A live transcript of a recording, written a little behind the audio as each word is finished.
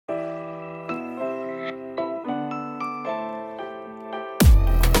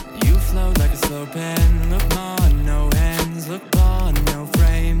open, look on, no hands, look on, no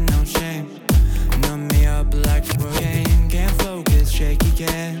frame, no shame. Numb me up like cocaine, can't focus, shaky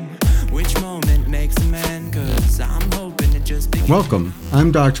can. Which moment makes a man? 'Cause I'm hoping it just begins. Welcome,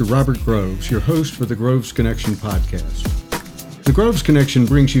 I'm Dr. Robert Groves, your host for the Groves Connection podcast. The Groves Connection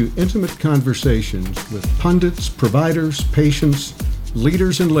brings you intimate conversations with pundits, providers, patients,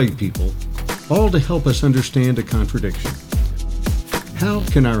 leaders, and lay people, all to help us understand a contradiction. How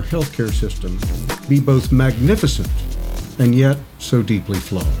can our healthcare system be both magnificent and yet so deeply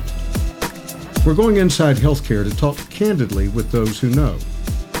flawed? We're going inside healthcare to talk candidly with those who know.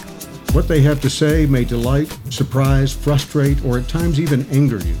 What they have to say may delight, surprise, frustrate, or at times even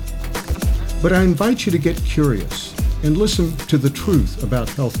anger you. But I invite you to get curious and listen to the truth about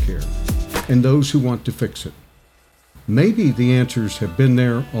healthcare and those who want to fix it. Maybe the answers have been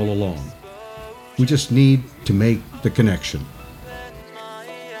there all along. We just need to make the connection.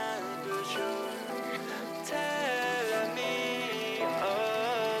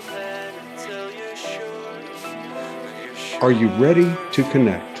 Are you ready to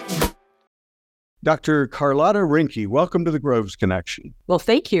connect? Dr. Carlotta Rinke, welcome to the Groves Connection. Well,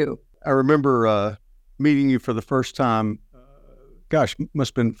 thank you. I remember meeting you for the first time, must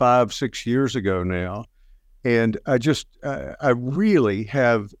have been 5-6 years ago now. And I really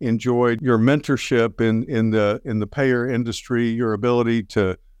have enjoyed your mentorship in the payer industry, your ability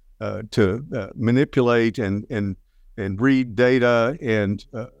to manipulate and read data and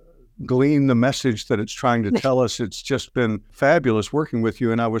glean the message that it's trying to tell us. It's just been fabulous working with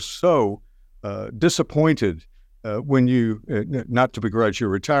you. And I was so disappointed when you, not to begrudge your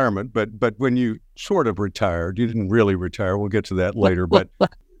retirement, but when you sort of retired. You didn't really retire. We'll get to that later. But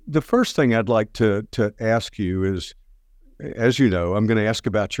the first thing I'd like to ask you is, as you know, I'm going to ask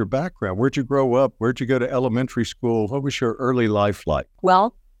about your background. Where'd you grow up? Where'd you go to elementary school? What was your early life like?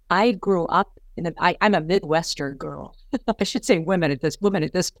 Well, I grew up I'm a Midwestern girl. I should say women at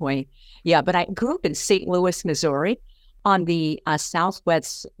this point. Yeah, but I grew up in St. Louis, Missouri, on the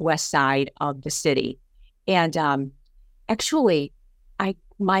southwest side of the city. And actually,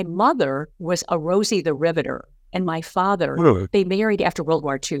 my mother was a Rosie the Riveter, and my father, they married after World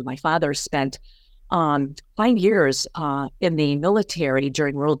War II. My father spent 5 years in the military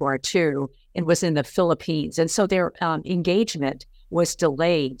during World War II and was in the Philippines. And so their engagement was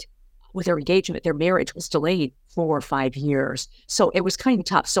delayed. With their engagement, their marriage was delayed 4 or 5 years. So it was kind of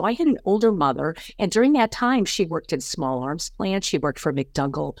tough. So I had an older mother, and during that time, she worked in small arms plants. She worked for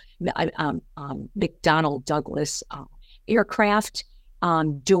McDonnell Douglas aircraft,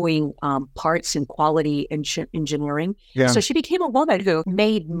 doing parts and quality engineering. Yeah. So she became a woman who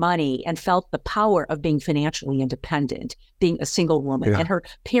made money and felt the power of being financially independent, being a single woman. Yeah. And her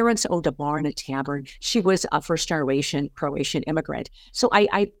parents owned a bar and a tavern. She was a first-generation Croatian immigrant. So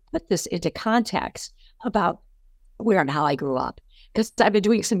I put this into context about where and how I grew up, because I've been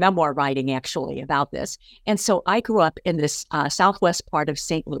doing some memoir writing actually about this. And so I grew up in this southwest part of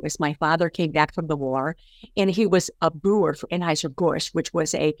St. Louis. My father came back from the war, and he was a brewer for Anheuser-Busch, which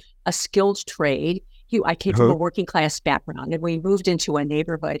was a skilled trade. I came from a working class background, and we moved into a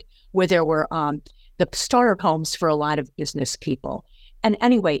neighborhood where there were the starter homes for a lot of business people. And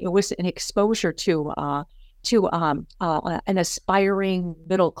anyway, it was an exposure to an aspiring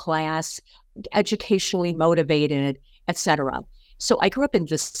middle class, educationally motivated, etc. So I grew up in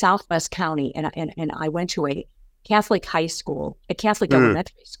the Southwest County, and I went to a Catholic high school, a Catholic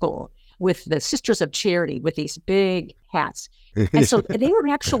elementary school, with the Sisters of Charity with these big hats. And so they were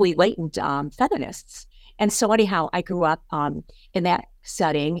actually latent feminists. And so anyhow, I grew up in that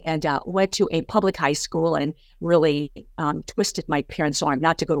setting and went to a public high school and really twisted my parents' arm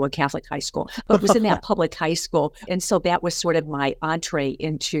not to go to a Catholic high school, but was in that public high school. And so that was sort of my entree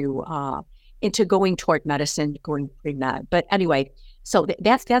into going toward medicine, going pre-med. But anyway, so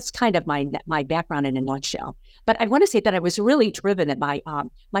that's kind of my background in a nutshell. But I want to say that I was really driven that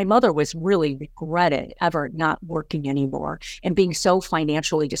my mother was really regretted ever not working anymore and being so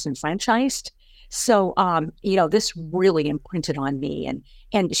financially disenfranchised. So, this really imprinted on me,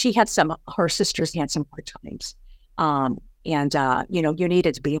 and she had her sisters had some hard times. You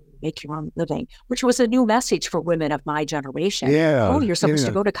needed to be able to make your own living, which was a new message for women of my generation. Yeah. Oh, you're supposed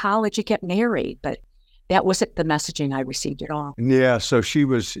to go to college and get married, but that wasn't the messaging I received at all. Yeah. So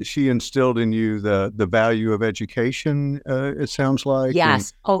she instilled in you the value of education, it sounds like.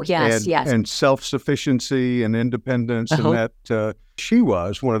 Yes. Yes. And self-sufficiency and independence, and that she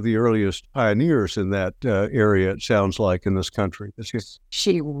was one of the earliest pioneers in that area, it sounds like, in this country.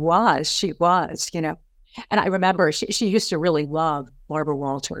 She was, And I remember she used to really love Barbara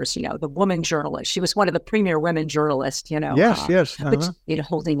Walters, the woman journalist. She was one of the premier women journalists, Yes, yes. But,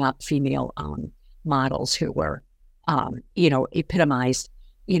 holding up female models who were, epitomized,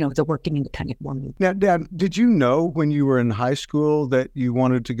 the working independent woman. Now, Dad, did you know when you were in high school that you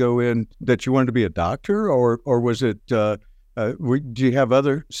wanted to be a doctor, or was it, do you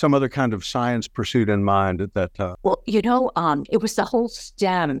have some other kind of science pursuit in mind at that time? Well, it was the whole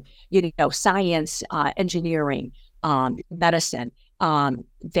STEM, science, engineering, medicine,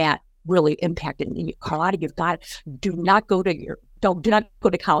 that really impacted me. Carlotta, do not go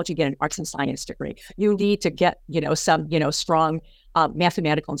to college and get an arts and science degree. You need to get, some, strong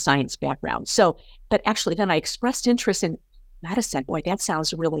mathematical and science background. So, but actually then I expressed interest in medicine. Boy, that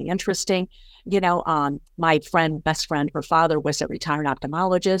sounds really interesting. My best friend, her father was a retired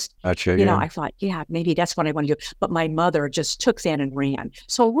ophthalmologist. Gotcha, I thought, maybe that's what I want to do. But my mother just took that and ran.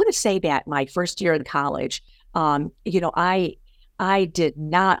 So I want to say that my first year in college, I did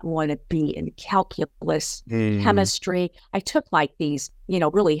not want to be in calculus, chemistry. I took like these,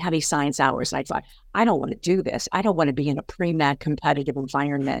 really heavy science hours. And I thought, I don't want to do this. I don't want to be in a pre-med competitive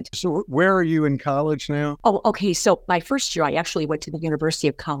environment. So where are you in college now? Oh, okay. So my first year, I actually went to the University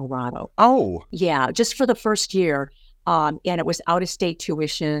of Colorado. Oh. Yeah, just for the first year. And it was out-of-state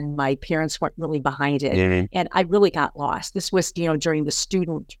tuition. My parents weren't really behind it. Mm-hmm. And I really got lost. This was, during the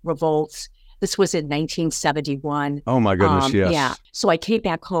student revolts. This was in 1971. Oh my goodness, yes. Yeah. So I came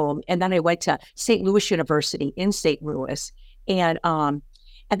back home, and then I went to St. Louis University in St. Louis. And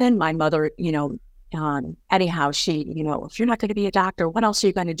then my mother, anyhow, she, if you're not going to be a doctor, what else are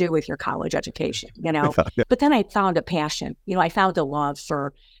you going to do with your college education? Yeah. But then I found a passion. I found a love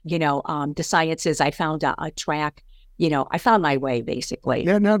for, the sciences. I found a track. I found my way, basically.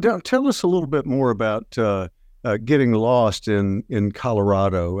 Yeah. Now, tell us a little bit more about getting lost in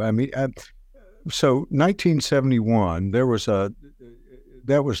Colorado. I mean, so 1971, that was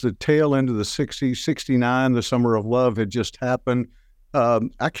the tail end of the 60s, 69, the Summer of Love had just happened.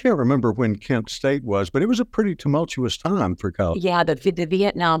 I can't remember when Kent State was, but it was a pretty tumultuous time for college. Yeah, the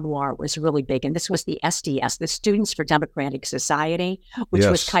Vietnam War was really big. And this was the SDS, the Students for Democratic Society, which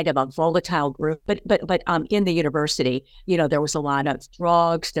was kind of a volatile group. But in the university, there was a lot of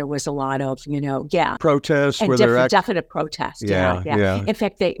drugs. There was a lot of, protests. And definite protests. Yeah. In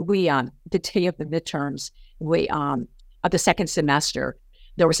fact, the day of the midterms, of the second semester,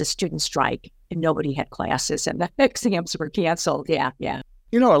 there was a student strike and nobody had classes and the exams were canceled. Yeah.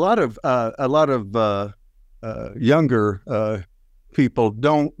 A lot of younger people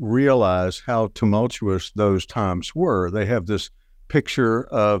don't realize how tumultuous those times were. They have this picture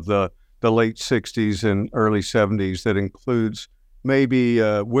of the late 60s and early 70s that includes maybe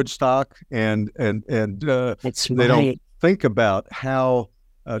Woodstock and That's they right. don't think about how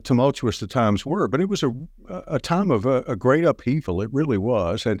tumultuous the times were, but it was a time of a great upheaval. It really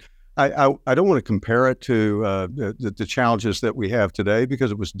was. And I don't want to compare it to the challenges that we have today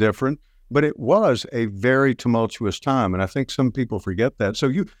because it was different, but it was a very tumultuous time. And I think some people forget that.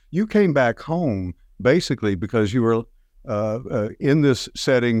 So you came back home basically because you were in this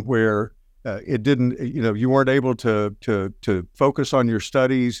setting where it didn't, you weren't able to focus on your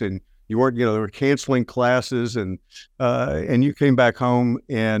studies, and you weren't, they were canceling classes, and you came back home.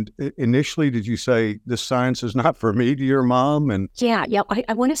 And initially, did you say this science is not for me to your mom? And yeah.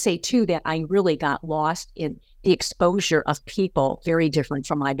 I want to say too that I really got lost in the exposure of people very different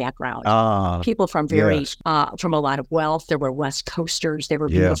from my background. People from from a lot of wealth. There were West Coasters. There were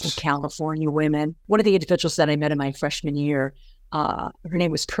beautiful California women. One of the individuals that I met in my freshman year, her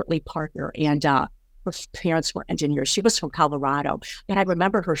name was Curtly Parker, and her parents were engineers. She was from Colorado. And I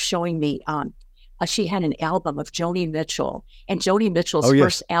remember her showing me, she had an album of Joni Mitchell, and Joni Mitchell's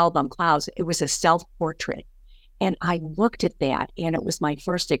first album, Clouds, it was a self-portrait. And I looked at that, and it was my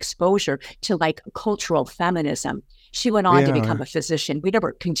first exposure to like cultural feminism. She went on to become a physician. We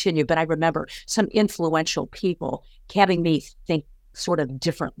never continued, but I remember some influential people having me think sort of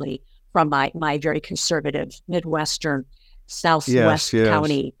differently from my very conservative Midwestern Southwest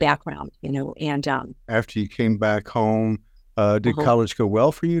County background, and after you came back home, did college go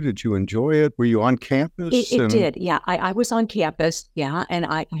well for you? Did you enjoy it? Were you on campus? It did, yeah. I was on campus, and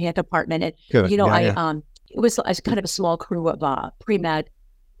I had an apartment. And, it was kind of a small crew of pre-med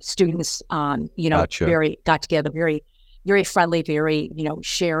students, Gotcha. got together, very, very friendly, very,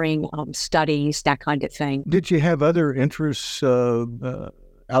 sharing studies, that kind of thing. Did you have other interests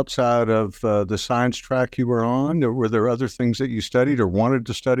outside of the science track you were on? Or were there other things that you studied or wanted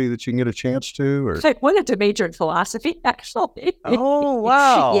to study that you can get a chance to? Or? I wanted to major in philosophy, actually. Oh,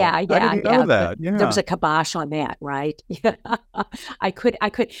 wow. Yeah. I didn't know that. Yeah. There was a kibosh on that, right? Yeah. I could.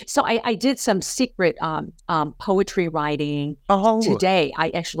 So I did some secret poetry writing. Oh. Today,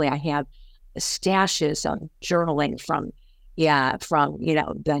 I have stashes of journaling from the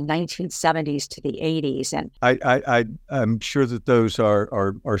 1970s to the 80s. And I'm sure that those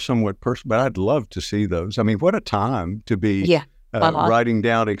are somewhat personal, but I'd love to see those. I mean, what a time to be writing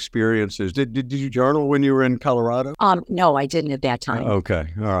down experiences. Did you journal when you were in Colorado? No, I didn't at that time. Okay.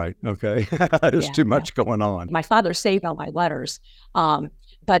 All right. Okay. There's too much going on. My father saved all my letters,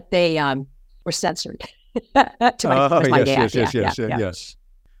 but they were censored to my dad. Yes.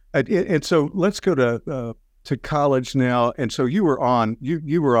 And so let's go to college now. And so you were on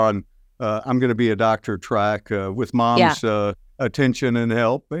I'm going to be a doctor track with mom's attention and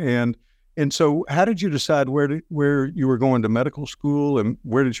help. And so how did you decide where you were going to medical school, and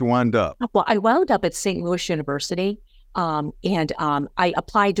where did you wind up? Well, I wound up at St. Louis University. And I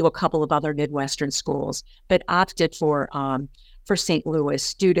applied to a couple of other Midwestern schools, but opted for St.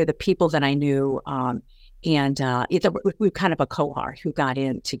 Louis due to the people that I knew. And we were kind of a cohort who got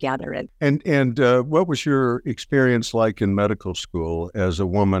in together. And what was your experience like in medical school as a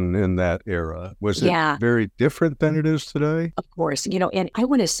woman in that era? Was it very different than it is today? Of course, and I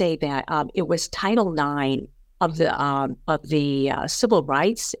want to say that it was Title IX of the Civil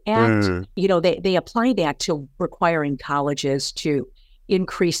Rights Act. They applied that to requiring colleges to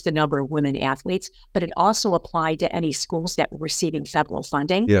increase the number of women athletes, but it also applied to any schools that were receiving federal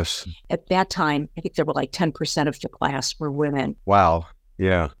funding. Yes. At that time, I think there were like 10% of the class were women. Wow.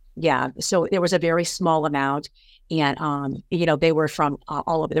 Yeah. Yeah. So there was a very small amount, and they were from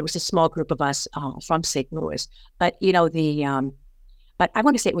all over. There was a small group of us from St. Louis, but but I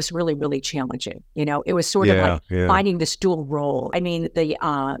want to say it was really, really challenging. It was sort of like finding this dual role. I mean, the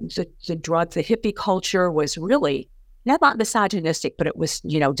hippie culture was really not misogynistic, but it was,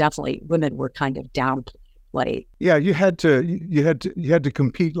 definitely women were kind of downplayed. Yeah, you had to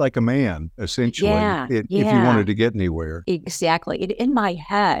compete like a man, essentially, if you wanted to get anywhere. Exactly. In my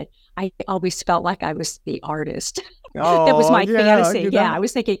head, I always felt like I was the artist. That was my fantasy. I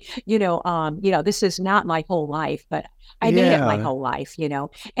was thinking, this is not my whole life, but I made it my whole life,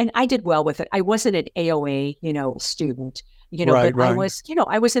 and I did well with it. I wasn't an AOA, student, but I was,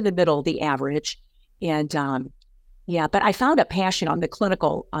 I was in the middle, the average, and but I found a passion on the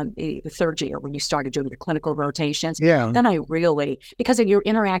clinical, on the third year when you started doing your clinical rotations. Yeah. Then I really, because you're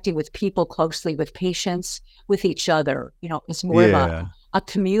interacting with people closely, with patients, with each other, it's more of a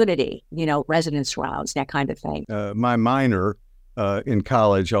community, residence rounds, that kind of thing. My minor in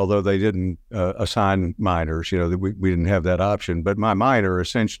college, although they didn't assign minors, we didn't have that option, but my minor,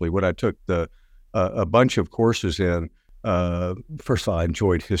 essentially what I took a bunch of courses in, first of all, I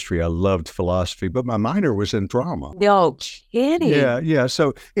enjoyed history. I loved philosophy, but my minor was in drama. No kidding. Yeah.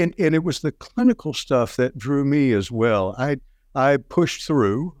 So, and it was the clinical stuff that drew me as well. I pushed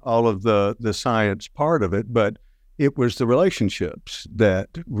through all of the science part of it, but it was the relationships that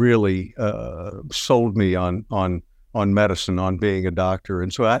really sold me on medicine, on being a doctor.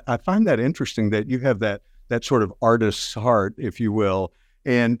 And so I find that interesting that you have that sort of artist's heart, if you will,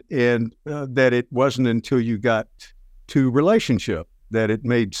 and that it wasn't until you got to relationship that it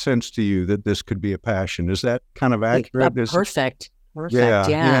made sense to you that this could be a passion. Is that kind of accurate? Perfect.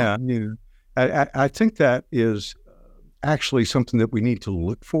 Yeah. I think that is actually something that we need to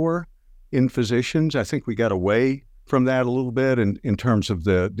look for in physicians. I think we got away from that a little bit in terms of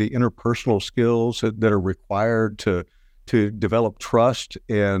the interpersonal skills that are required to develop trust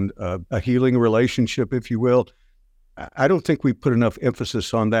and a healing relationship, if you will. I don't think we put enough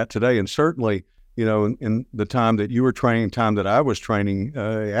emphasis on that today, and certainly in the time that you were training, time that I was training,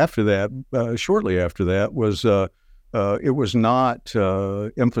 after that, shortly after that, it was not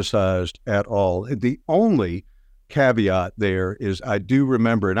emphasized at all. The only caveat there is I do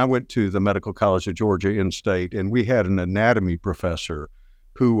remember, and I went to the Medical College of Georgia in-state, and we had an anatomy professor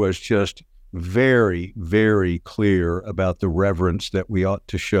who was just very, very clear about the reverence that we ought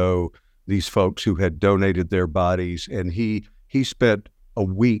to show these folks who had donated their bodies. And he spent a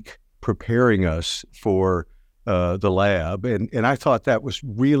week preparing us for the lab. And I thought that was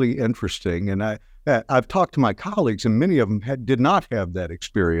really interesting. And I've talked to my colleagues, and many of them did not have that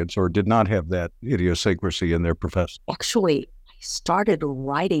experience or did not have that idiosyncrasy in their profession. Actually, I started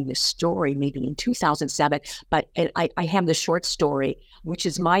writing this story maybe in 2007, but I have the short story, which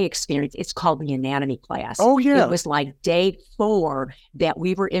is my experience. It's called The Anatomy Class. Oh, yeah. It was like day 4 that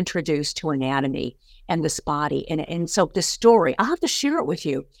we were introduced to anatomy and this body. And so the story, I'll have to share it with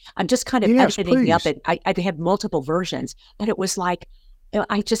you. I'm just kind of editing it up. And I have multiple versions, but it was like,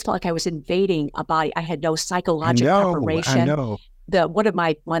 I just felt like I was invading a body. I had no psychological preparation. I know. One of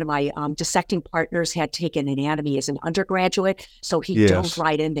my dissecting partners had taken anatomy as an undergraduate, so he dove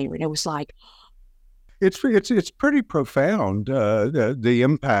right in there, and it was like, it's pretty profound, the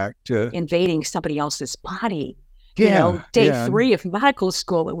impact, invading somebody else's body. Day 3 of medical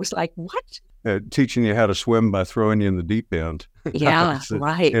school, it was like, what? Teaching you how to swim by throwing you in the deep end. Yeah,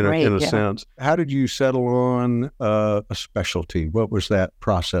 right. In a sense. How did you settle on a specialty? What was that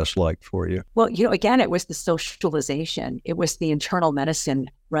process like for you? Well, again, it was the socialization. It was the internal medicine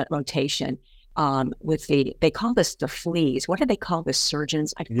rotation. They call this the fleas. What do they call the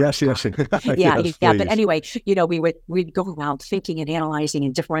surgeons? Yes. Yeah. But anyway, we'd go around thinking and analyzing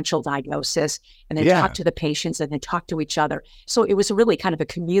and differential diagnosis, and then talk to the patients, and then talk to each other. So it was really kind of a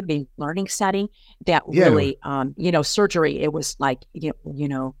community learning setting that really, surgery. It was like the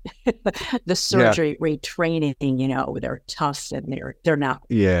surgery retraining. They're tough and they're not.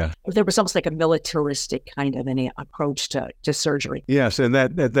 Yeah. There was almost like a militaristic kind of an approach to surgery. Yes, and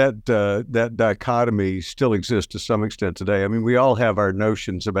that dichotomy still exists to some extent today. I mean, we all have our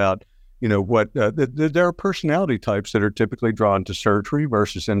notions about, what there are personality types that are typically drawn to surgery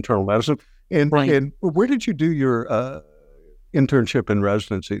versus internal medicine. And where did you do your internship and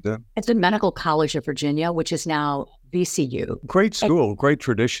residency then? It's the Medical College of Virginia, which is now VCU. Great school, great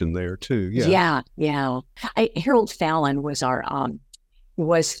tradition there too. Yeah. Harold Fallon was our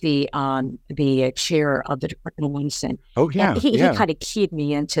was the chair of the Department of Medicine. Oh yeah, he kind of keyed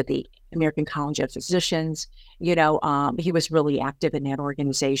me into the American College of Physicians. He was really active in that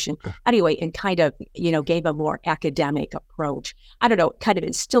organization. Anyway, and kind of gave a more academic approach. I don't know, kind of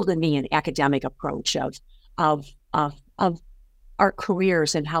instilled in me an academic approach of our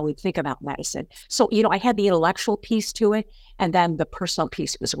careers and how we think about medicine. So, I had the intellectual piece to it, and then the personal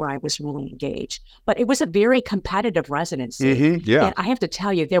piece was where I was really engaged. But it was a very competitive residency. Mm-hmm, yeah. And I have to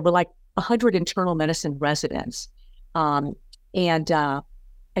tell you, there were like 100 internal medicine residents. I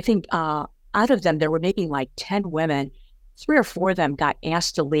think out of them, there were maybe like 10 women. 3 or 4 of them got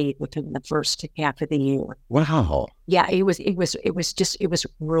asked to leave within the first half of the year. Wow. Yeah, it was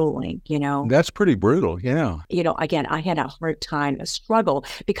grueling, That's pretty brutal, yeah. Again, I had a hard time, a struggle,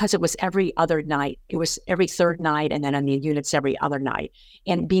 because it was every other night. It was every third night, and then on the units every other night,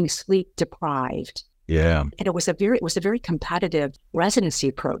 and being sleep deprived. Yeah. And it was a very competitive residency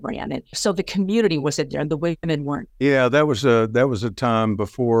program. And so the community wasn't there, and the women weren't. Yeah, that was a time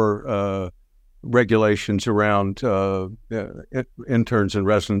before regulations around interns and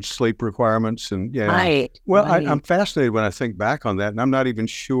residents' sleep requirements. And right. I'm fascinated when I think back on that, and I'm not even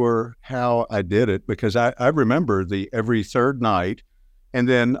sure how I did it, because I remember the every third night, and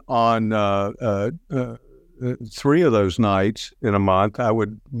then on 3 of those nights in a month, I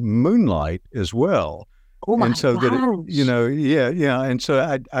would moonlight as well. Oh my and so gosh. And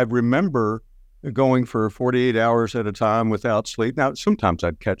so I remember going for 48 hours at a time without sleep. Now, sometimes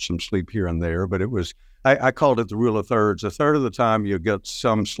I'd catch some sleep here and there, but it was, I called it the rule of thirds. A third of the time you'll get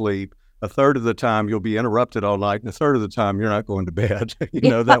some sleep. A third of the time you'll be interrupted all night. And a third of the time you're not going to bed.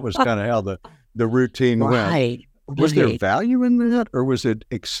 That was kind of how the routine went. Was there value in that, or was it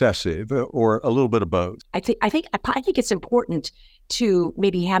excessive, or a little bit of both? I think it's important to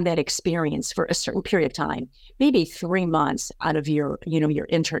maybe have that experience for a certain period of time, maybe 3 months out of your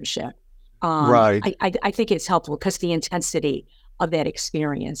internship. Right. I think it's helpful because the intensity of that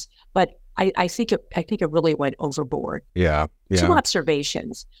experience. But I think it really went overboard. Yeah. 2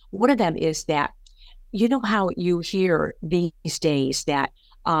 observations. One of them is that how you hear these days that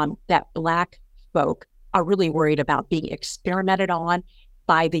Black folk are really worried about being experimented on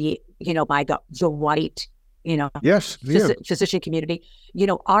by the white physician community.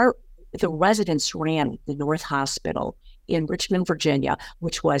 The residents ran the North Hospital in Richmond, Virginia,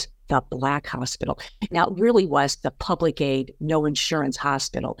 which was the Black hospital. Now, it really was the public aid, no insurance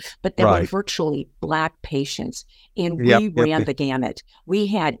hospital, but there were virtually Black patients, and we ran the gamut. We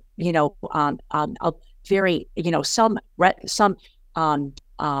had, a very, some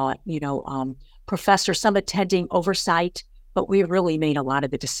professors, some attending oversight, but we really made a lot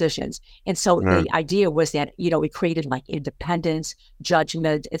of the decisions. And so the idea was that, we created like independence,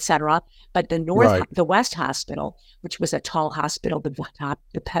 judgment, et cetera. But the West Hospital, which was a tall hospital,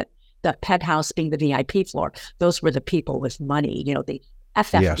 the penthouse being the VIP floor, those were the people with money, the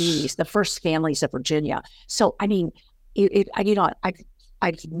FFEs, the first families of Virginia. So,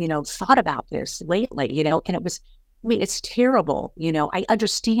 I've thought about this lately, and it was, it's terrible. I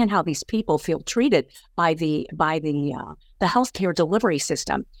understand how these people feel treated by the healthcare delivery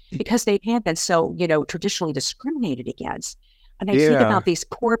system because they have been so, traditionally discriminated against. And I think about these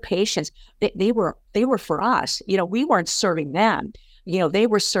poor patients. They were for us. We weren't serving them. They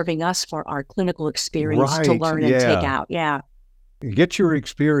were serving us for our clinical experience to learn and take out. Yeah. Get your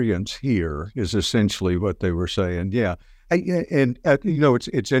experience here is essentially what they were saying. Yeah.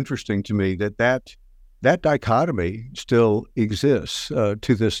 It's interesting to me that dichotomy still exists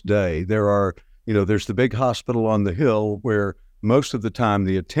to this day. There's the big hospital on the hill where most of the time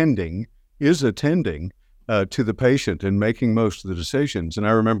the attending is attending to the patient and making most of the decisions. And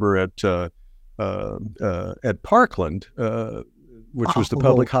I remember at Parkland, which was the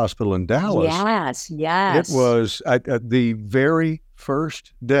public hospital in Dallas. Yes. It was the very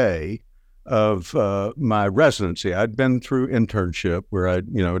first day of my residency. I'd been through internship where I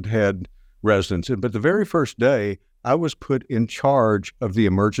had residency, but the very first day I was put in charge of the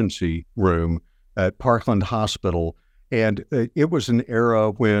emergency room at Parkland Hospital. And it was an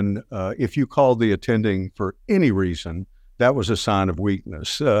era when if you called the attending for any reason, that was a sign of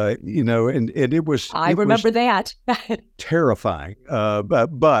weakness, and it was. I remember that. Terrifying.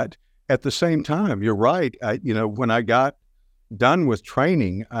 But at the same time, you're right. When I got done with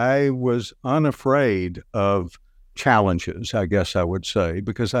training, I was unafraid of challenges, I guess I would say,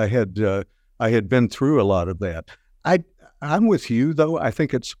 because I had been through a lot of that. I'm with you, though. I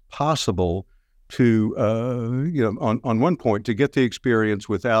think it's possible to, on one point, to get the experience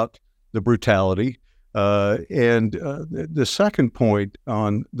without the brutality. And the second point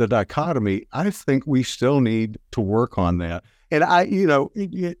on the dichotomy, I think we still need to work on that. And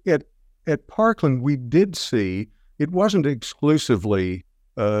at Parkland, we did see it wasn't exclusively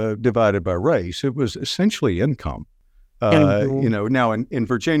divided by race. It was essentially income. Now in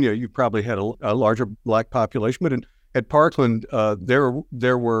Virginia, you probably had a larger Black population, but at Parkland,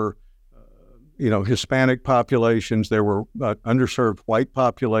 there were Hispanic populations, there were underserved white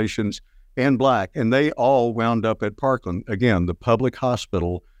populations, and Black, and they all wound up at Parkland. Again, the public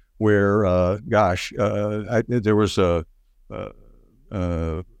hospital where, there was a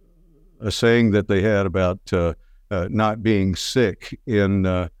saying that they had about not being sick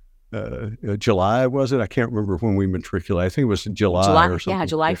in July, was it? I can't remember when we matriculated. I think it was July or something. Yeah,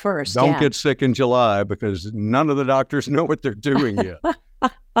 July 1st. Don't get sick in July because none of the doctors know what they're doing yet.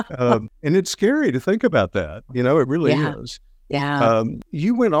 And it's scary to think about that. It really is. Yeah.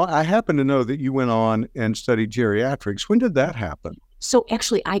 You went on. I happen to know that you went on and studied geriatrics. When did that happen? So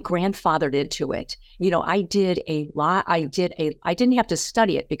actually, I grandfathered into it. I did a lot. I didn't have to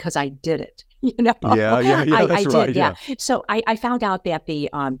study it because I did it. Yeah. That's right. Did, yeah. So I found out that the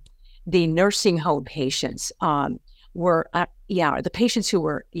nursing home patients were the patients who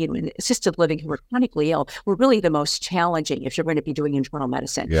were in assisted living who were chronically ill were really the most challenging if you're going to be doing internal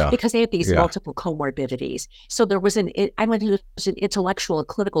medicine because they have these multiple comorbidities. So there was an intellectual and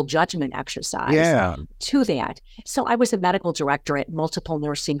clinical judgment exercise to that. So I was a medical director at multiple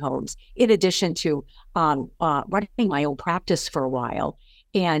nursing homes in addition to running my own practice for a while.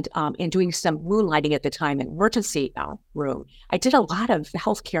 And doing some moonlighting at the time in emergency room. I did a lot of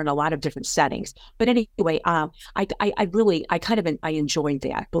healthcare in a lot of different settings. But anyway, I enjoyed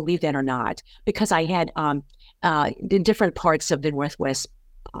that, believe that or not, because I had in different parts of the Northwest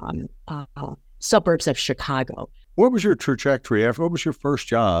suburbs of Chicago. What was your trajectory? What was your first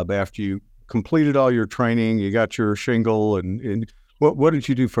job after you completed all your training, you got your shingle, and what did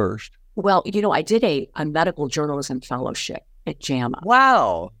you do first? Well, I did a medical journalism fellowship at JAMA.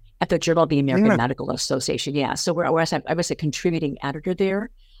 Wow. At the Journal of the American Medical Association. Yeah. So I was a contributing editor there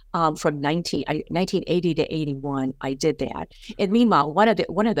from 1980 to 81. I did that. And meanwhile, one of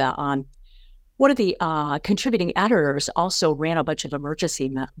the contributing editors also ran a bunch of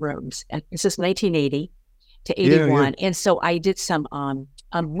emergency rooms. And this is 1980 to 81. And so I did some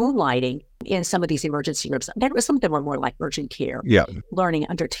moonlighting in some of these emergency rooms. Some of them were more like urgent care. Yeah. Learning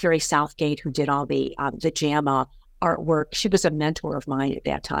under Terry Southgate, who did all the JAMA artwork. She was a mentor of mine at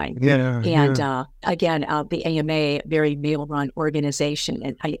that time. Again, the AMA, very male-run organization.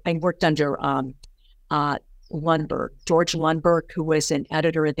 And I worked under George Lundberg, who was an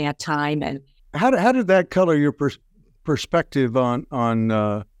editor at that time. And how did that color your perspective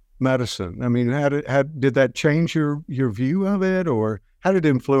on medicine? I mean, did that change your view of it, or how did it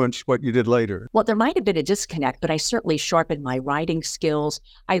influence what you did later? Well, there might have been a disconnect, but I certainly sharpened my writing skills.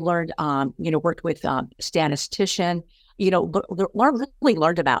 I learned, worked with statistician, really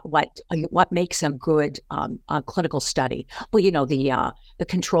learned about what makes a good clinical study. Well, the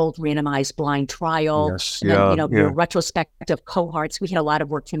controlled randomized blind trial, yes, and then, the retrospective cohorts. We had a lot of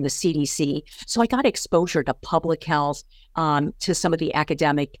work from the CDC. So I got exposure to public health, to some of the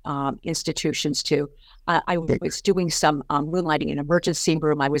academic institutions too. I was doing some moonlighting in emergency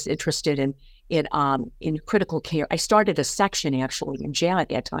room. I was interested in critical care. I started a section actually in JAMA at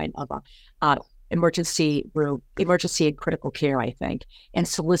that time of emergency and critical care, I think, and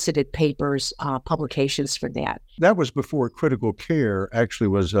solicited papers, publications for that. That was before critical care actually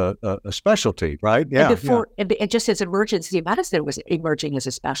was a specialty, right? Yeah. And just as emergency medicine was emerging as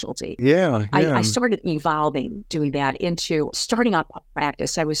a specialty. Yeah. I started evolving, doing that into starting up a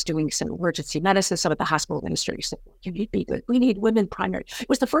practice. I was doing some emergency medicine. Some of the hospital administrators said, "You need to be good. We need women primary." It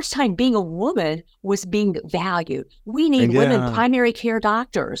was the first time being a woman was being valued. We need women primary care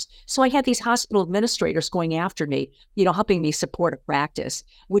doctors. So I had these hospital administrators going after me, helping me support a practice,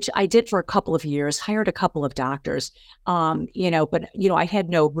 which I did for a couple of years, hired a couple of doctors, but I had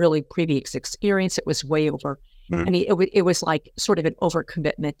no really previous experience. It was way over. I mean, it was like sort of an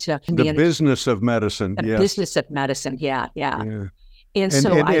overcommitment to the business of medicine. The business of medicine. Yeah. And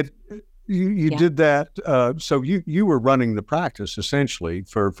so you did that. So you were running the practice essentially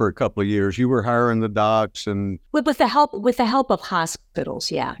for a couple of years. You were hiring the docs and with the help of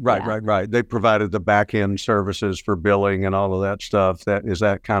hospitals. Yeah. Right. They provided the back end services for billing and all of that stuff.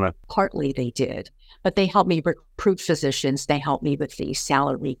 That kind of partly they did, but they helped me recruit physicians. They helped me with the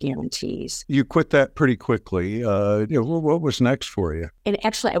salary guarantees. You quit that pretty quickly. What was next for you? And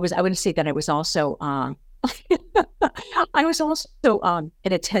actually, I wouldn't say that I was also. I was also an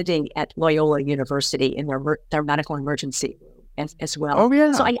attending at Loyola University in their medical emergency room as well. Oh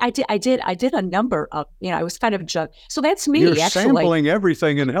yeah. So I did a number of I was kind of so that's me. You're actually sampling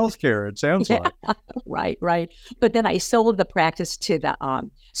everything in healthcare. It sounds like right. But then I sold the practice to the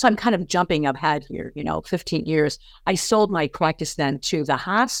so I'm kind of jumping ahead here. 15 years. I sold my practice then to the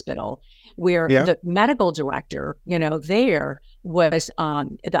hospital where the medical director. There was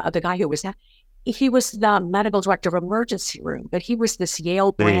the guy who was. He was the medical director of emergency room, but he was this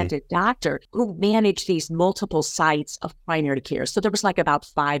Yale-branded doctor who managed these multiple sites of primary care. So there was like about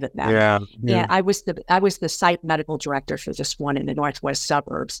 5 of them. Yeah. And I was the site medical director for this one in the northwest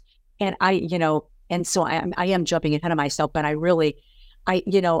suburbs. And and so I am jumping ahead of myself, but I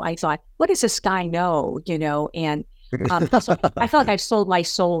thought, what does this guy know? And so I felt like I've sold my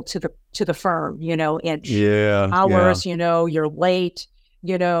soul to the firm. And hours. You're late.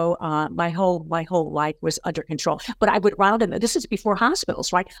 My whole life was under control. But I would round in. This is before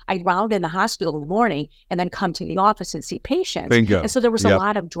hospitals, right? I'd round in the hospital in the morning and then come to the office and see patients. Bingo. And so there was a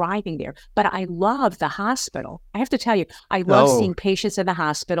lot of driving there. But I love the hospital. I have to tell you, I love seeing patients in the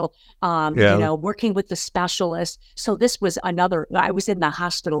hospital. Working with the specialists. So this was I was in the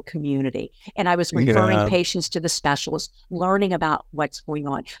hospital community, and I was referring patients to the specialists, learning about what's going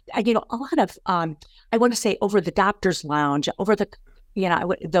on. A lot of I want to say over the doctor's lounge, over the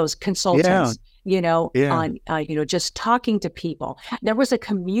those consultants, on, just talking to people. There was a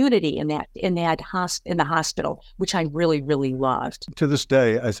community in the hospital, which I really, really loved. To this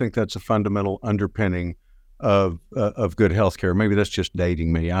day, I think that's a fundamental underpinning of good healthcare. Maybe that's just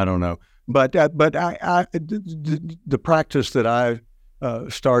dating me. I don't know. But the practice that I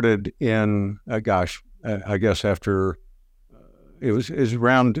started in, I guess after it was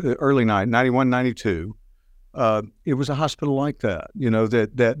around early 91, 92. It was a hospital like that,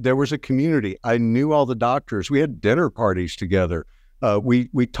 that there was a community. I knew all the doctors. We had dinner parties together.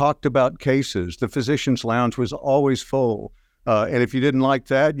 We talked about cases. The physician's lounge was always full. And if you didn't like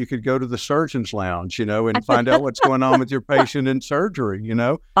that, you could go to the surgeon's lounge, and find out what's going on with your patient in surgery,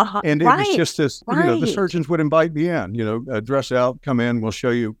 And it was just this, the surgeons would invite me in, dress out, come in, we'll show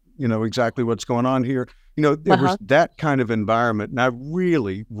you, exactly what's going on here. There was that kind of environment. And I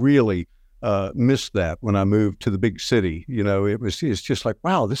really, really missed that when I moved to the big city. It's just like,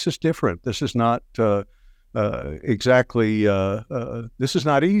 wow, this is different. This is not exactly, this is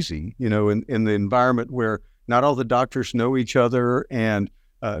not easy, in the environment where not all the doctors know each other. And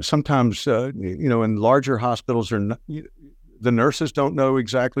sometimes, in larger hospitals, the nurses don't know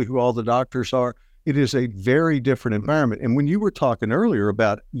exactly who all the doctors are. It is a very different environment. And when you were talking earlier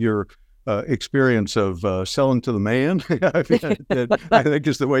about your experience of selling to the man, I think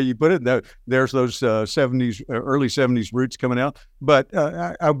is the way you put it. There's those 70s, early 70s roots coming out. But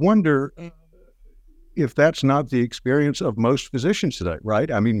I wonder if that's not the experience of most physicians today,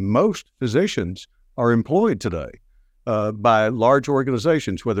 right? I mean, most physicians are employed today by large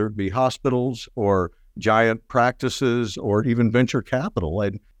organizations, whether it be hospitals or giant practices or even venture capital.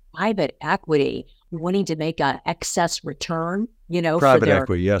 And private equity wanting to make an excess return, private for their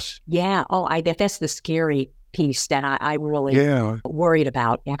equity. Yes. Yeah. Oh, that's the scary piece that I'm really worried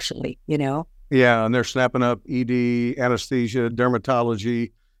about, actually. Yeah, and they're snapping up ED, anesthesia,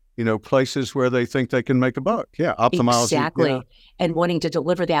 dermatology, places where they think they can make a buck. Yeah, ophthalmology. Exactly. Yeah. And wanting to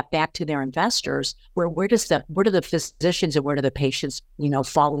deliver that back to their investors, where do the physicians and where do the patients,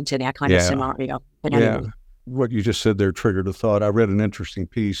 fall into that kind of scenario? But anyway. What you just said there triggered a thought. I read an interesting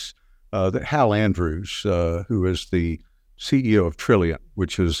piece that Hal Andrews, who is the CEO of Trilliant,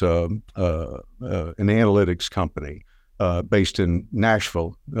 which is an analytics company based in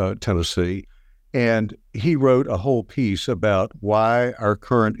Nashville, Tennessee. And he wrote a whole piece about why our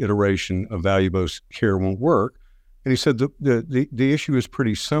current iteration of value-based care won't work. And he said the issue is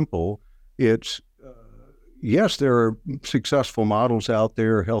pretty simple. It's, yes, there are successful models out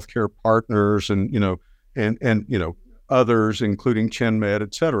there, healthcare partners and others, including ChenMed,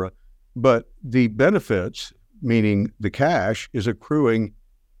 et cetera. But the benefits, meaning the cash, is accruing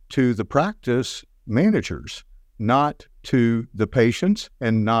to the practice managers, not to the patients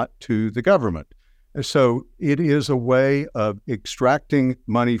and not to the government. So it is a way of extracting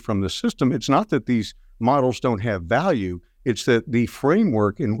money from the system. It's not that these models don't have value. It's that the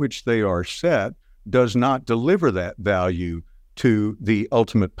framework in which they are set does not deliver that value to the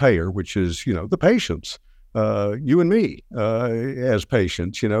ultimate payer, which is, the patients, you and me as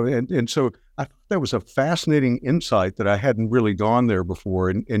patients, and so I thought that was a fascinating insight that I hadn't really gone there before.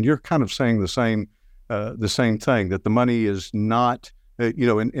 And you're kind of saying the same thing, that the money is not,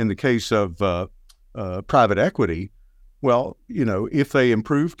 in the case of private equity, well, if they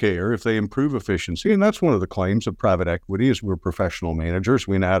improve care, if they improve efficiency, and that's one of the claims of private equity is we're professional managers,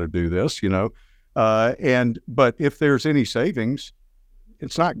 we know how to do this, but if there's any savings,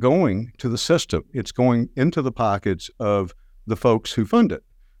 it's not going to the system. It's going into the pockets of the folks who fund it.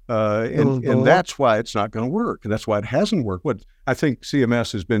 And that's why it's not going to work. And that's why it hasn't worked. What I think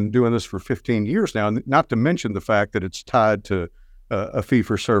CMS has been doing this for 15 years now, not to mention the fact that it's tied to a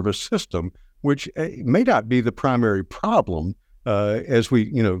fee-for-service system, which may not be the primary problem as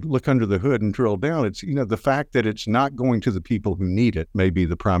we, look under the hood and drill down. It's, the fact that it's not going to the people who need it may be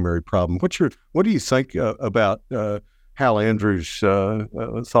the primary problem. What do you think about Hal Andrews'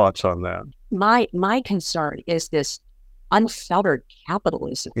 thoughts on that? My concern is this unfettered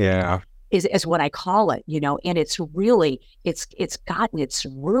capitalism. Yeah. Is what I call it, and it's really, it's gotten its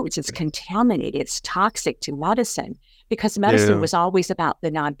roots, it's contaminated, it's toxic to medicine, because medicine was always about the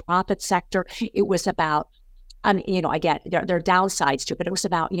nonprofit sector. It was about, I get there are downsides to it, but it was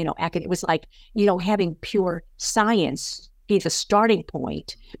about, it was like, having pure science be the starting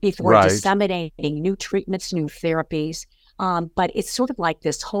point before disseminating new treatments, new therapies. But it's sort of like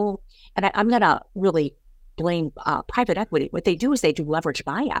this whole, and I'm going to really blame private equity. What they do is they do leverage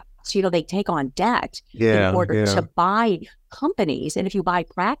buyouts. They take on debt in order to buy companies. And if you buy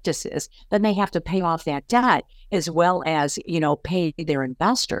practices, then they have to pay off that debt as well as, pay their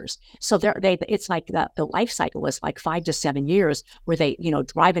investors. So it's like the life cycle is like 5 to 7 years where they,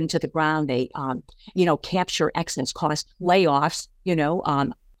 drive into the ground. They, capture excess cost, layoffs,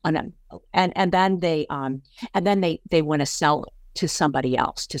 and then they want to sell it to somebody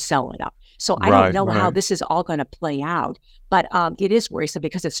else to sell it up. So I don't know how this is all going to play out, but it is worrisome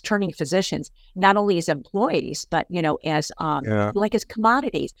because it's turning physicians not only as employees, but as like as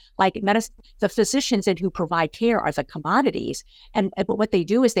commodities. Like the physicians who provide care are the commodities, but what they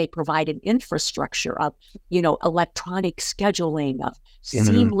do is they provide an infrastructure of electronic scheduling, of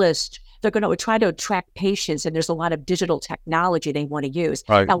seamless. They're going to try to attract patients, and there's a lot of digital technology they want to use.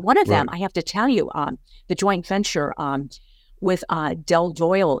 Now, one of them, I have to tell you, the joint venture with Del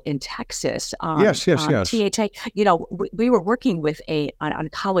Doyle in Texas. Yes. THA. We were working with an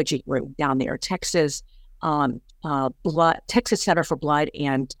oncology group down there, Texas Center for Blood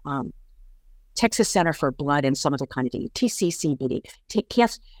and Texas Center for Blood and some other kind of TCCBD,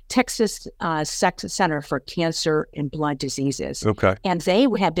 Texas Center for Cancer and Blood Diseases. Okay. And they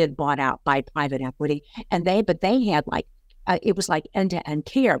have been bought out by private equity, but they had it was like end-to-end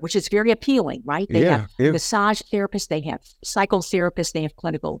care, which is very appealing, right? They have massage therapists, they have psychotherapists, they have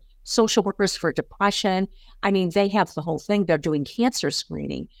clinical social workers for depression. I mean, they have the whole thing. They're doing cancer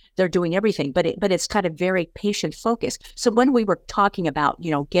screening, they're doing everything, but it's kind of very patient focused. So when we were talking about,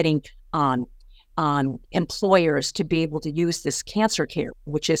 getting employers to be able to use this cancer care,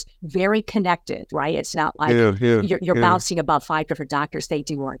 which is very connected, right? It's not like you're bouncing about 5 different doctors. They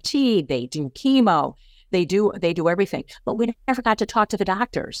do RT, they do chemo. They do everything, but we never got to talk to the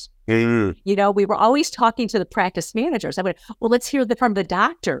doctors. We were always talking to the practice managers. I went, well, let's hear from the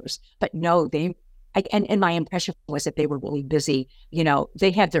doctors, but no, they And my impression was that they were really busy.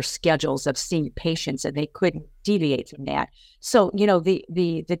 They had their schedules of seeing patients and they couldn't deviate from that. So,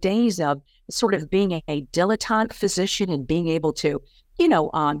 the days of sort of being a dilettante physician and being able to,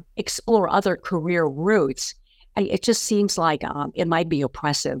 explore other career routes, it just seems like it might be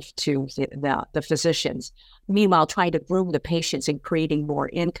oppressive to the physicians. Meanwhile, trying to groom the patients and creating more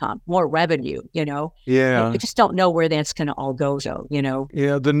income, more revenue, Yeah. I just don't know where that's going to all go, though,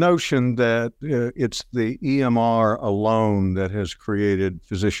 Yeah, the notion that it's the EMR alone that has created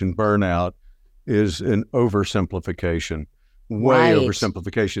physician burnout is an oversimplification, way Right.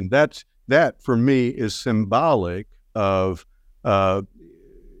 oversimplification. That for me is symbolic of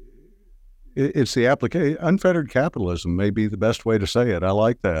it's the application. Unfettered capitalism may be the best way to say it. I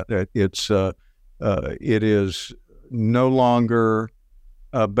like that. It is no longer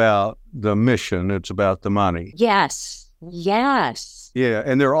about the mission. It's about the money. Yes. Yeah,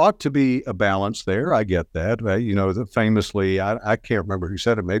 and there ought to be a balance there. I get that. Famously, I can't remember who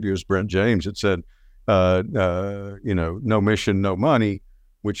said it. Maybe it was Brent James. It said, no mission, no money,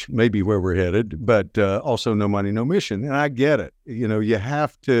 which may be where we're headed, but also no money, no mission. And I get it.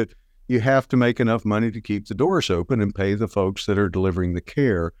 You have to make enough money to keep the doors open and pay the folks that are delivering the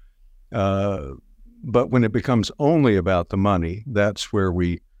care. But when it becomes only about the money, that's where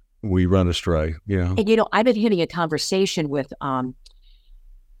we run astray. Yeah. And I've been having a conversation with one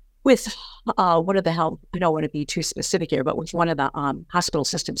of the health. I don't want to be too specific here, but with one of the hospital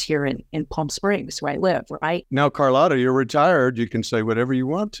systems here in Palm Springs, where I live. Right now, Carlotta, you're retired. You can say whatever you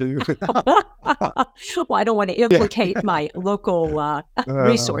want to. Well, I don't want to implicate my local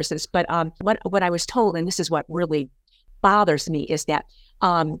resources, but what I was told, and this is what really bothers me, is that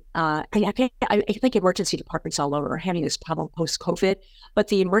I think emergency departments all over are having this problem post-COVID, but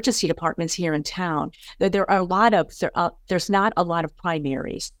the emergency departments here in town, there's not a lot of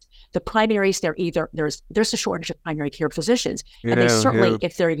primaries. The primaries, there's a shortage of primary care physicians, and they certainly,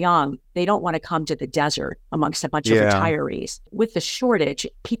 if they're young, they don't want to come to the desert amongst a bunch of retirees. With the shortage,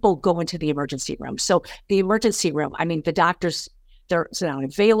 people go into the emergency room. So the emergency room, the doctors, they're not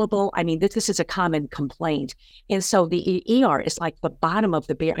available. This is a common complaint. And so the ER is like the bottom of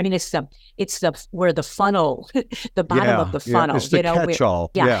the bear. It's the where the funnel, the bottom of the funnel. It's the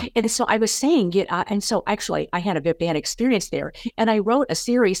catch-all. Yeah. And so I was saying, and so actually I had a bit bad experience there. And I wrote a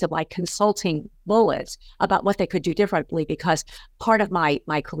series of consulting bullets about what they could do differently, because part of my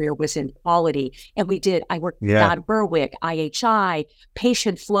career was in quality. And I worked with Don Berwick, IHI,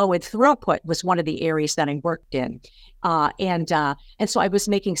 patient flow and throughput was one of the areas that I worked in. And so I was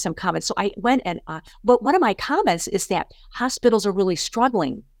making some comments. So I went but one of my comments is that hospitals are really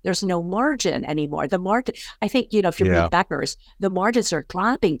struggling. There's no margin anymore. The margin, I think, if you're with Beckers, the margins are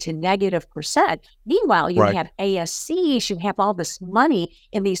dropping to -%. Meanwhile, you have ASCs, you have all this money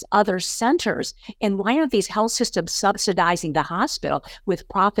in these other centers. And why aren't these health systems subsidizing the hospital with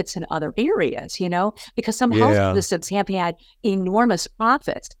profits in other areas, Because some health systems have had enormous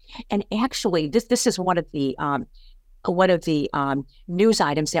profits. And actually, this is one of the news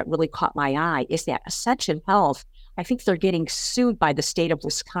items that really caught my eye, is that Ascension Health, I think they're getting sued by the state of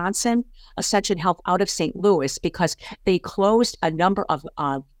Wisconsin, Ascension Health out of St. Louis, because they closed a number of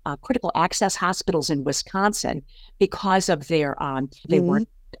critical access hospitals in Wisconsin because of their they weren't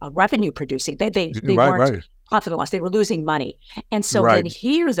revenue producing. They weren't profit and loss. They were losing money. And so then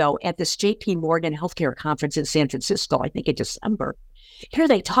here, though, at this JP Morgan Healthcare Conference in San Francisco, I think in December, here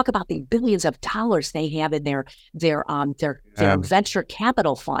they talk about the billions of dollars they have in their venture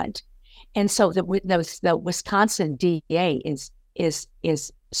capital fund. And so the Wisconsin DEA is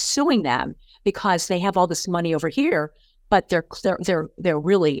suing them because they have all this money over here, but they're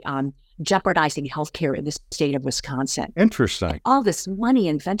really jeopardizing healthcare in the state of Wisconsin. Interesting. All this money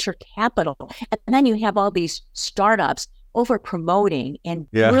in venture capital, and then you have all these startups over promoting and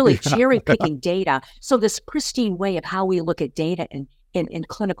really cherry picking data. So this pristine way of how we look at data in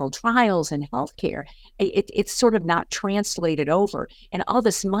clinical trials and healthcare, it's sort of not translated over, and all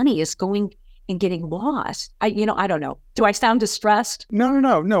this money is going and getting lost. I don't know. Do I sound distressed?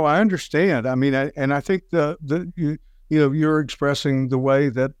 No. I understand. I think you're expressing the way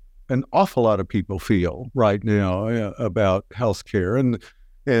that an awful lot of people feel right now about healthcare,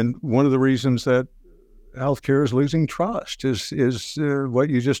 and one of the reasons that healthcare is losing trust is what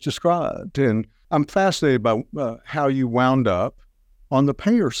you just described. And I'm fascinated by how you wound up on the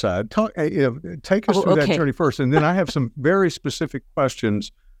payer side. Take us through that journey first, and then I have some very specific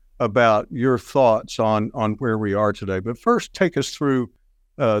questions about your thoughts on where we are today. But first, take us through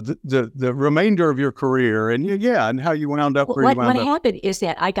the remainder of your career and how you wound up where you wound up. What happened is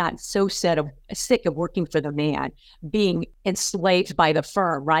that I got so sick of working for the man, being enslaved by the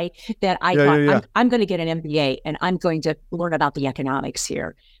firm, right? That I thought I'm going to get an MBA and I'm going to learn about the economics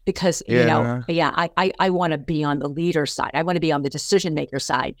here because I want to be on the leader side. I want to be on the decision maker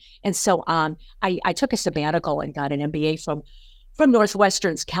side. And so I took a sabbatical and got an MBA from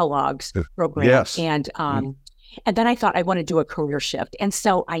Northwestern's Kellogg's program. Yes. And then I thought I want to do a career shift. And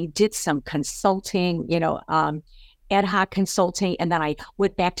so I did some consulting, ad hoc consulting. And then I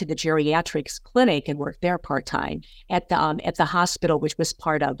went back to the geriatrics clinic and worked there part-time at the hospital, which was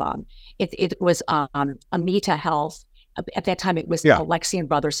part of, it was Amita Health. At that time, it was Alexian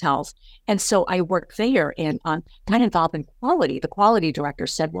Brothers Health. And so I worked there and got involved in quality. The quality director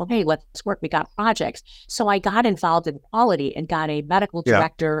said, well, hey, let's work. We got projects. So I got involved in quality and got a medical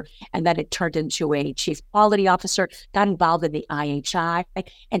director. And then it turned into a chief quality officer, got involved in the IHI,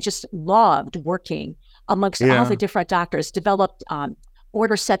 and just loved working amongst all the different doctors, developed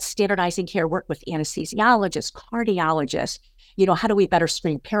order sets, standardizing care, worked with anesthesiologists, cardiologists. How do we better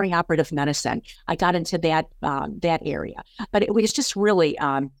screen perioperative medicine? I got into that area, but it was just really,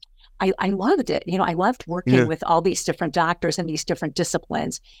 I loved it. I loved working with all these different doctors and these different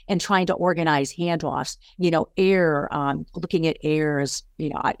disciplines and trying to organize handoffs, looking at errors,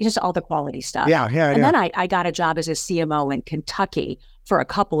 just all the quality stuff. And then I got a job as a CMO in Kentucky for a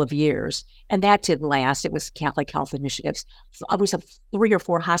couple of years. And that didn't last. It was Catholic Health Initiatives. It was a 3 or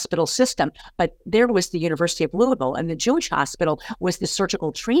 4 hospital system, but there was the University of Louisville, and the Jewish hospital was the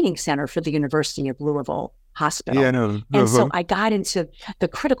surgical training center for the University of Louisville Hospital. And so I got into the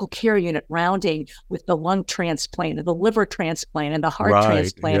critical care unit rounding with the lung transplant and the liver transplant and the heart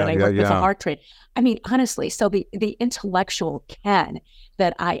transplant. And I worked with the heart transplant. I mean, honestly, so the intellectual ken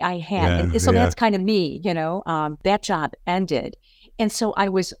that I had. And so that's kind of me, that job ended. And so I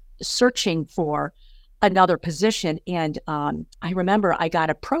was searching for another position. And I remember I got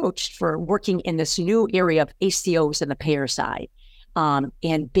approached for working in this new area of ACOs and the payer side,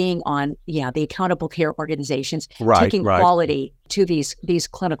 and being on, the accountable care organizations, taking quality to these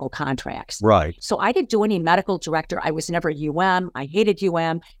clinical contracts. Right. So I didn't do any medical director. I was never UM. I hated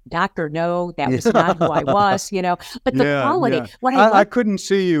UM. Doctor, no, that was not who I was, but the quality. What I couldn't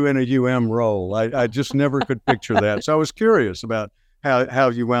see you in a UM role. I just never could picture that. So I was curious about how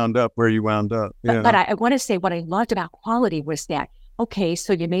you wound up where you wound up. But I want to say what I loved about quality was that, okay,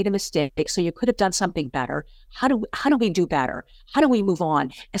 so you made a mistake, so you could have done something better. How do we do better? How do we move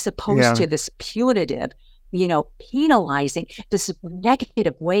on, as opposed to this punitive, penalizing, this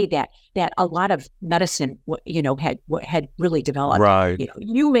negative way that a lot of medicine, had really developed. Right.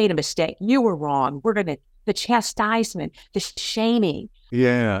 You made a mistake. You were wrong. The chastisement, the shaming.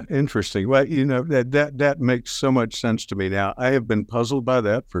 Yeah, interesting. Well, that makes so much sense to me now. I have been puzzled by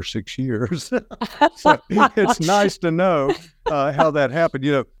that for 6 years. So it's nice to know how that happened.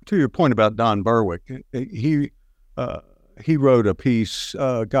 To your point about Don Berwick, he wrote a piece,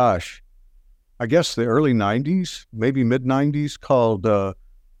 I guess the early 90s, maybe mid 90s, called The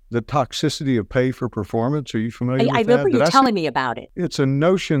Toxicity of Pay for Performance. Are you familiar with that? I remember you telling me about it. It's a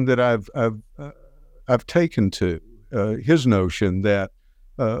notion that I've taken to, his notion that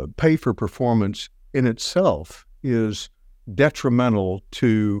pay for performance in itself is detrimental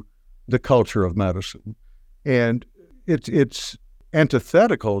to the culture of medicine. And it's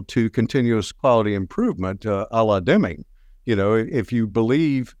antithetical to continuous quality improvement, a la Deming. If you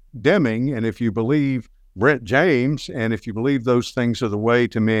believe Deming, and if you believe Brent James, and if you believe those things are the way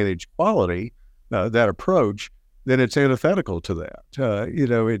to manage quality, that approach, then it's antithetical to that.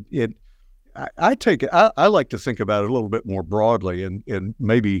 I take it. I like to think about it a little bit more broadly, and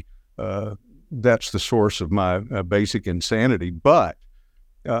maybe that's the source of my basic insanity. But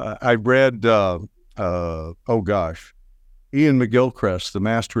I read, Ian McGilchrist, The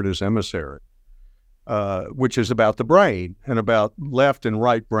Master and His Emissary, which is about the brain and about left and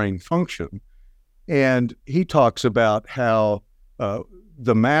right brain function, and he talks about how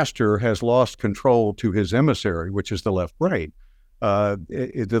the master has lost control to his emissary, which is the left brain.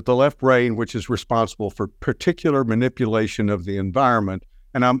 The left brain, which is responsible for particular manipulation of the environment,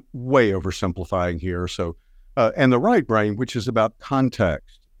 and I'm way oversimplifying here. So, and the right brain, which is about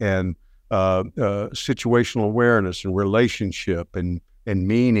context and situational awareness and relationship and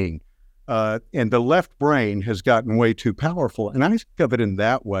meaning. And the left brain has gotten way too powerful. And I think of it in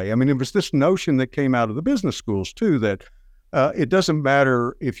that way. I mean, it was this notion that came out of the business schools too, that it doesn't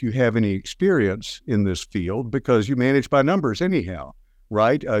matter if you have any experience in this field because you manage by numbers anyhow,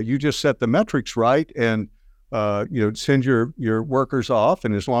 right? You just set the metrics right and send your workers off,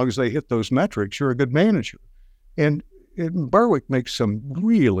 and as long as they hit those metrics, you're a good manager. And Berwick makes some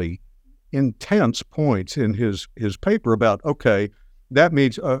really intense points in his paper about, okay, that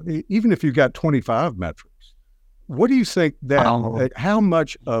means even if you've got 25 metrics, what do you think that, how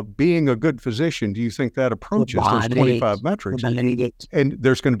much of being a good physician do you think that approaches those 25 metrics? And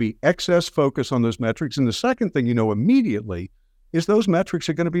there's going to be excess focus on those metrics. And the second thing you know immediately is those metrics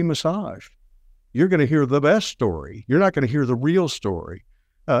are going to be massaged. You're going to hear the best story. You're not going to hear the real story.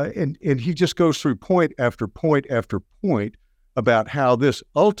 And he just goes through point after point after point about how this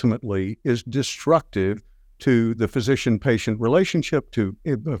ultimately is destructive to the physician-patient relationship, to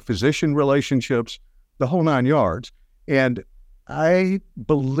physician relationships, the whole 9 yards. And I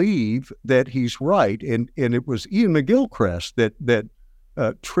believe that he's right. And it was Ian McGilchrist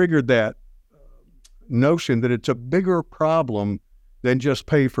that triggered that notion that it's a bigger problem than just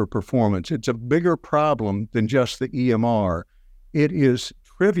pay for performance. It's a bigger problem than just the EMR. It is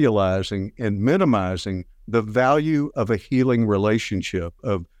trivializing and minimizing the value of a healing relationship,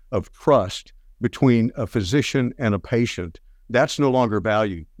 of trust between a physician and a patient. That's no longer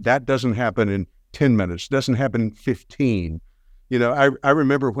value. That doesn't happen in 10 minutes, doesn't happen in 15. You know, I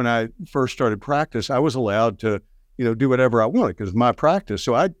remember when I first started practice, I was allowed to, do whatever I wanted because my practice.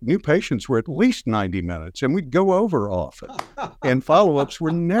 So new patients were at least 90 minutes and we'd go over often. And follow-ups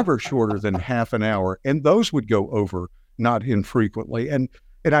were never shorter than half an hour. And those would go over not infrequently. And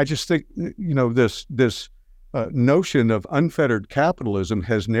I just think, this notion of unfettered capitalism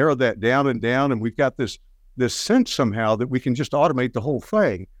has narrowed that down. And we've got this sense somehow that we can just automate the whole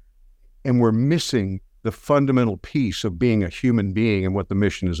thing. And we're missing the fundamental piece of being a human being and what the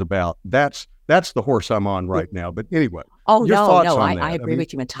mission is about. That's the horse I'm on right now. But anyway, your thoughts on that? I agree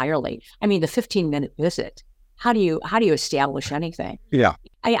with you entirely. I mean, the 15-minute visit. How do you establish anything? Yeah.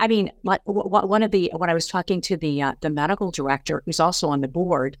 I mean, when I was talking to the medical director, who's also on the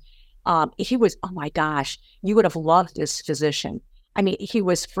board, he was, oh my gosh, you would have loved this physician. I mean, he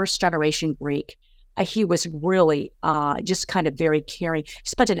was first generation Greek. He was really just kind of very caring. He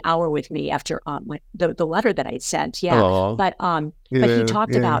spent an hour with me after the letter that I had sent. Yeah. Aww. But he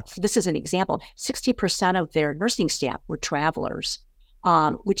talked about, this is an example, 60% of their nursing staff were travelers,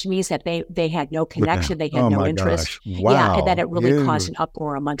 which means that they had no connection. They had no interest. Wow. Yeah. And that it really caused an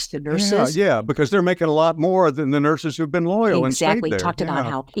uproar amongst the nurses. Yeah, because they're making a lot more than the nurses who've been loyal and stayed there. Exactly. Talked about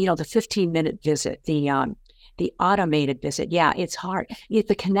how, the 15-minute visit, the automated visit. Yeah, it's hard. The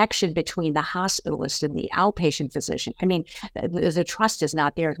connection between the hospitalist and the outpatient physician. I mean, the trust is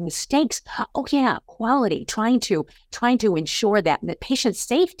not there. Mistakes. Oh yeah, quality. Trying to ensure that the patient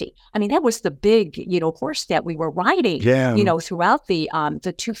safety. I mean, that was the big, horse that we were riding. Yeah. Throughout the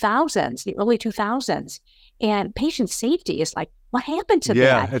 2000s, the early 2000s, and patient safety is like, what happened to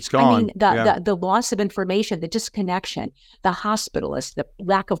that? Yeah, it's gone. I mean, the loss of information, the disconnection, the hospitalist, the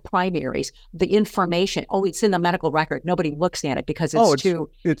lack of primaries, the information. Oh, it's in the medical record. Nobody looks at it because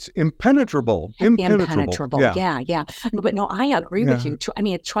it's impenetrable. Impenetrable. Yeah. But no, I agree with you. I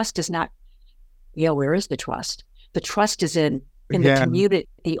mean, trust is not, where is the trust? The trust is in the community,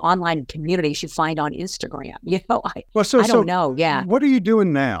 the online communities you find on Instagram. I don't know. Yeah. What are you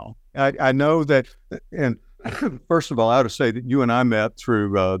doing now? I know that, and first of all, I ought to say that you and I met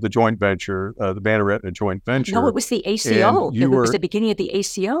through the joint venture, the Banner-Aetna joint venture. No, it was the ACO. It was the beginning of the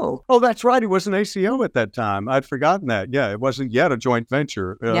ACO. Oh, that's right. It was an ACO at that time. I'd forgotten that. Yeah, it wasn't yet a joint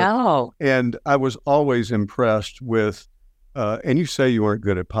venture. No. And I was always impressed with, and you say you weren't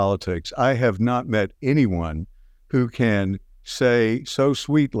good at politics. I have not met anyone who can say so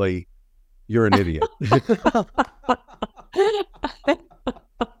sweetly, you're an idiot.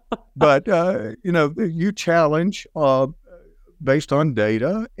 But, you challenge based on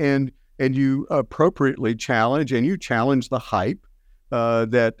data and you appropriately challenge, and you challenge the hype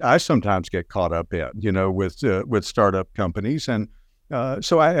that I sometimes get caught up in, with startup companies. And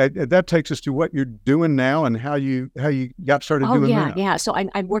so that takes us to what you're doing now and how you got started doing that. Yeah. So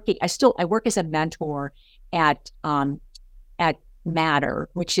I'm working, I work as a mentor at Matter,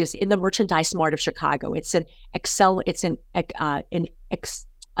 which is in the Merchandise Mart of Chicago. It's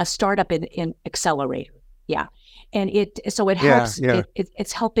a startup in accelerator. Yeah. And it helps,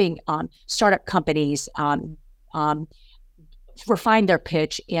 it's helping startup companies refine their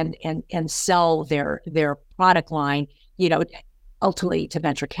pitch and sell their product line, ultimately to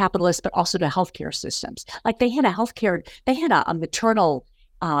venture capitalists, but also to healthcare systems. Like they had a maternal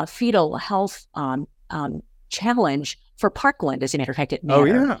fetal health challenge for Parkland, as a matter of fact, at Matter. Oh,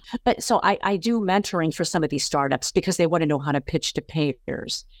 yeah. But so I do mentoring for some of these startups because they want to know how to pitch to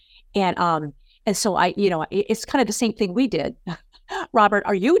payers. And And so it's kind of the same thing we did. Robert,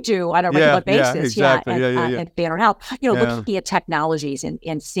 or you do on a regular basis. Exactly. And Banner Health, looking at technologies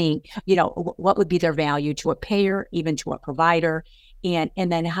and seeing, what would be their value to a payer, even to a provider, and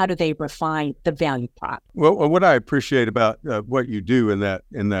then how do they refine the value prop? Well, what I appreciate about what you do in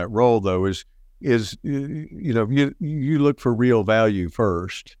that role, though, is you look for real value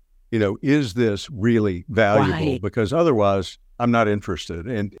first. Is this really valuable? Right. Because otherwise, I'm not interested.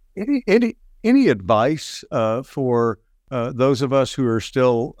 And any advice for those of us who are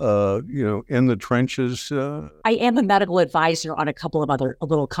still, in the trenches? I am a medical advisor on a couple of other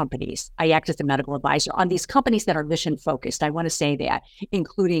little companies. I act as a medical advisor on these companies that are mission focused. I want to say that,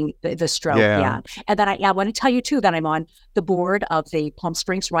 including the stroke. Yeah. And then I want to tell you too that I'm on the board of the Palm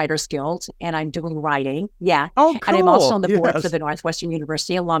Springs Writers Guild, and I'm doing writing. Yeah. Oh, cool. And I'm also on the board for the Northwestern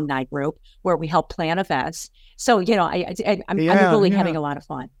University Alumni Group, where we help plan events. So, I'm really having a lot of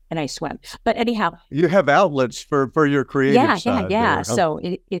fun, and I swim. But anyhow, you have outlets for your creative side. Yeah. So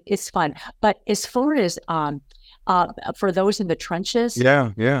it's fun. But as far as for those in the trenches,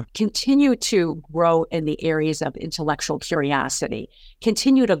 continue to grow in the areas of intellectual curiosity,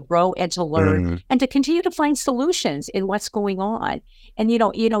 continue to grow and to learn, and to continue to find solutions in what's going on. And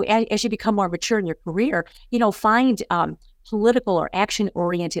as you become more mature in your career, find political or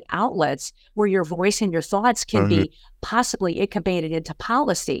action-oriented outlets where your voice and your thoughts can be possibly incubated into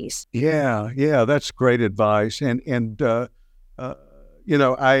policies. Yeah, that's great advice. And I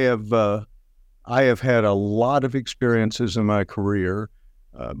have had a lot of experiences in my career,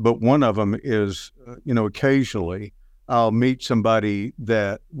 but one of them is, occasionally I'll meet somebody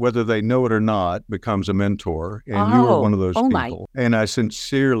that, whether they know it or not, becomes a mentor, and you are one of those people. And I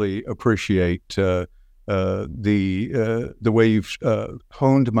sincerely appreciate the way you've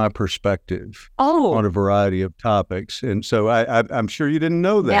honed my perspective on a variety of topics. And so I'm sure you didn't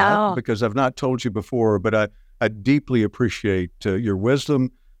know that because I've not told you before, but I deeply appreciate your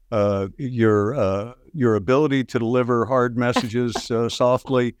wisdom, your ability to deliver hard messages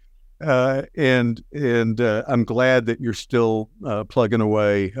softly, and I'm glad that you're still plugging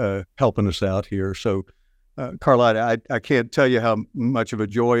away, helping us out here. So. Carlotta, I can't tell you how much of a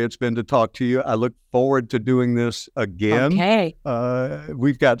joy it's been to talk to you. I look forward to doing this again. Okay.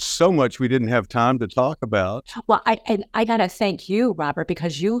 We've got so much we didn't have time to talk about. Well, I got to thank you, Robert,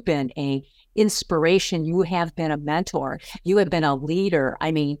 because you've been an inspiration. You have been a mentor. You have been a leader.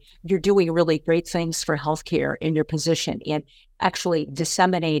 I mean, you're doing really great things for healthcare in your position and actually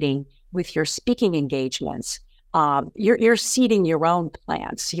disseminating with your speaking engagements. You're seeding your own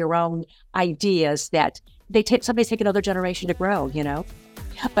plans, your own ideas that somebody's take another generation to grow,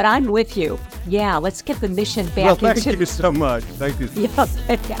 But I'm with you. Yeah, let's get the mission back. Well, thank you so much. Thank you. Yeah,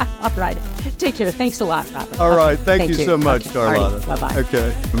 all right. Take care. Thanks a lot, Robert. All right. Thank you so much, Carlotta. Right. Bye-bye.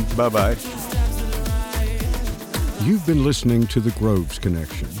 Okay. Bye-bye. You've been listening to The Groves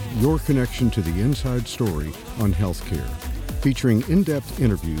Connection, your connection to the inside story on healthcare, featuring in-depth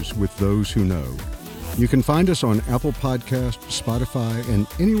interviews with those who know. You can find us on Apple Podcasts, Spotify, and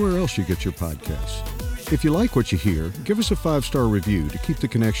anywhere else you get your podcasts. If you like what you hear, give us a 5-star review to keep the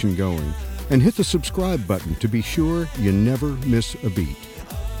connection going, and hit the subscribe button to be sure you never miss a beat.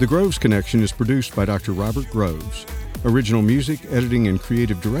 The Groves Connection is produced by Dr. Robert Groves. Original music, editing, and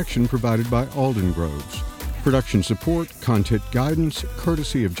creative direction provided by Alden Groves. Production support, content guidance,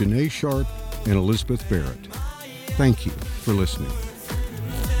 courtesy of Janae Sharp and Elizabeth Barrett. Thank you for listening.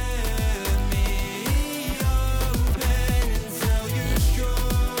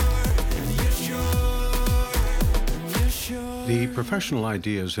 The professional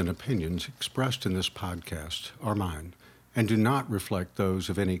ideas and opinions expressed in this podcast are mine and do not reflect those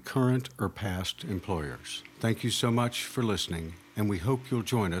of any current or past employers. Thank you so much for listening, and we hope you'll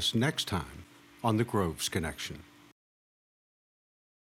join us next time on The Groves Connection.